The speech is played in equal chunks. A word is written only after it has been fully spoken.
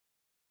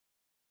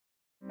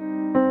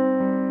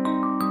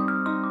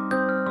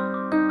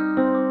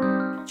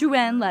Sue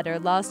Ann Letter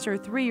lost her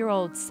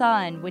 3-year-old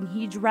son when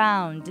he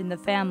drowned in the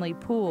family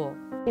pool.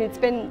 It's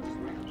been,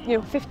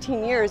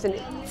 15 years, and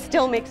it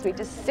still makes me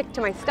just sick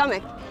to my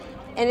stomach.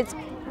 And it's,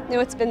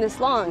 it's been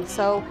this long,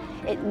 so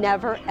it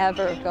never,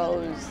 ever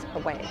goes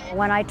away.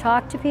 When I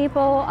talk to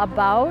people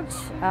about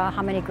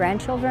how many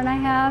grandchildren I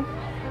have,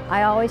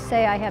 I always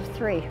say I have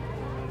 3,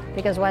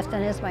 because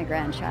Weston is my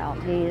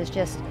grandchild. He is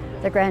just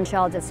the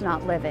grandchild that's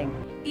not living.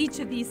 Each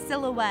of these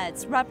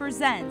silhouettes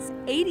represents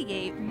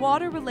 88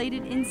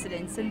 water-related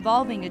incidents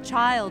involving a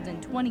child in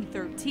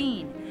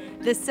 2013.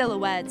 The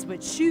silhouettes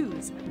with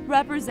shoes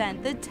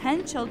represent the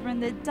 10 children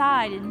that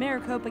died in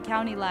Maricopa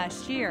County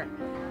last year.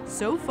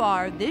 So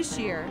far this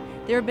year,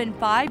 there have been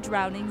 5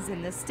 drownings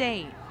in the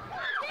state.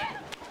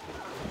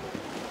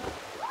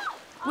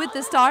 With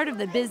the start of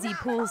the busy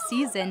pool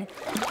season,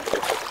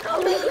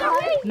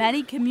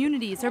 many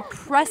communities are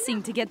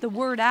pressing to get the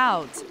word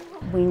out.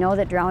 We know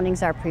that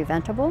drownings are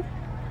preventable,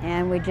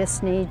 and we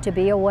just need to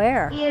be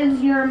aware.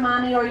 Is your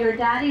mommy or your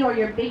daddy or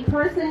your big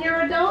person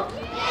your adult?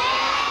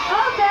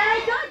 Oh,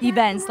 very good.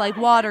 Events like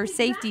Water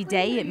Safety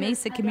Day at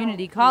Mesa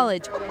Community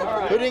College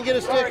Who didn't get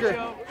a sticker?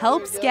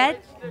 helps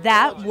get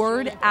that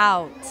word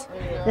out.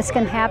 This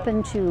can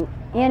happen to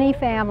any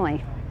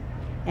family,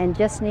 and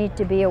just need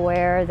to be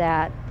aware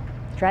that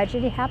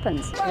tragedy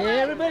happens.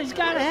 Everybody's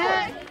got a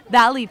hat.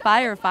 Valley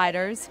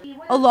firefighters,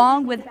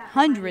 along with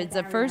hundreds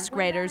of first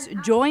graders,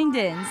 joined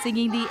in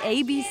singing the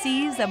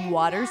ABCs of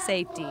water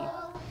safety.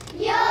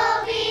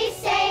 You'll be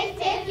safe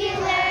if you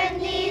learn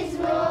these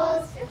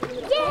rules.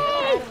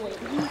 Yay!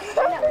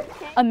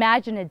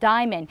 Imagine a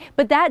diamond,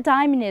 but that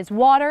diamond is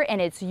water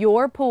and it's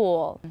your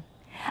pool.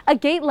 A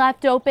gate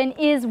left open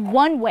is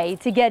one way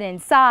to get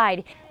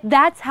inside.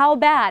 That's how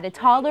bad a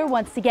toddler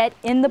wants to get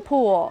in the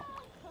pool.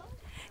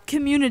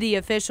 Community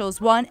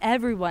officials want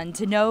everyone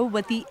to know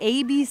what the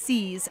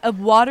ABCs of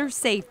water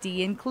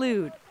safety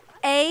include.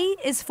 A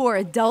is for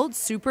adult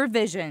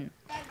supervision.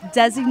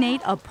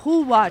 Designate a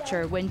pool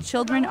watcher when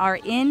children are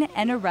in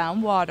and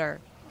around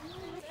water.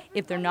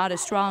 If they're not a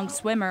strong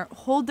swimmer,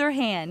 hold their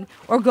hand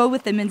or go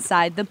with them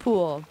inside the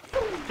pool.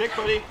 Kick,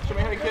 buddy. Show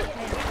me how to kick.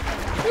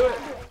 Do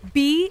it.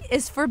 B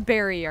is for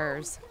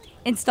barriers.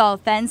 Install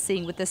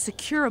fencing with a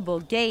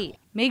securable gate.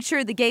 Make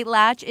sure the gate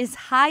latch is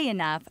high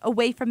enough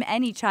away from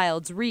any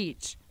child's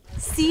reach.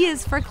 C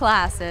is for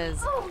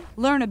classes.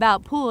 Learn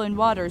about pool and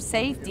water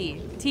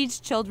safety.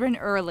 Teach children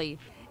early.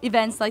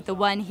 Events like the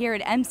one here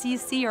at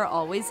MCC are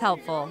always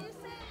helpful.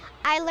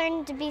 I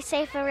learned to be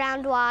safe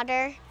around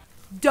water.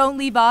 Don't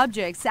leave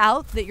objects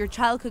out that your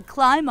child could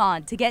climb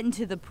on to get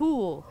into the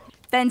pool.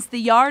 Fence the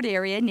yard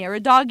area near a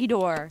doggy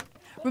door.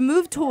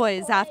 Remove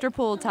toys after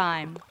pool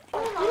time.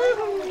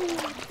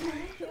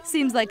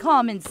 Seems like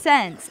common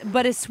sense,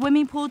 but a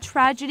swimming pool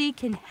tragedy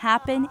can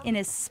happen in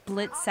a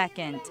split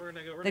second.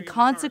 The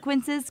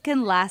consequences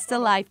can last a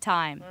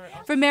lifetime.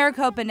 From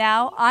Maricopa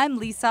Now, I'm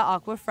Lisa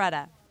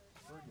Acquafredda.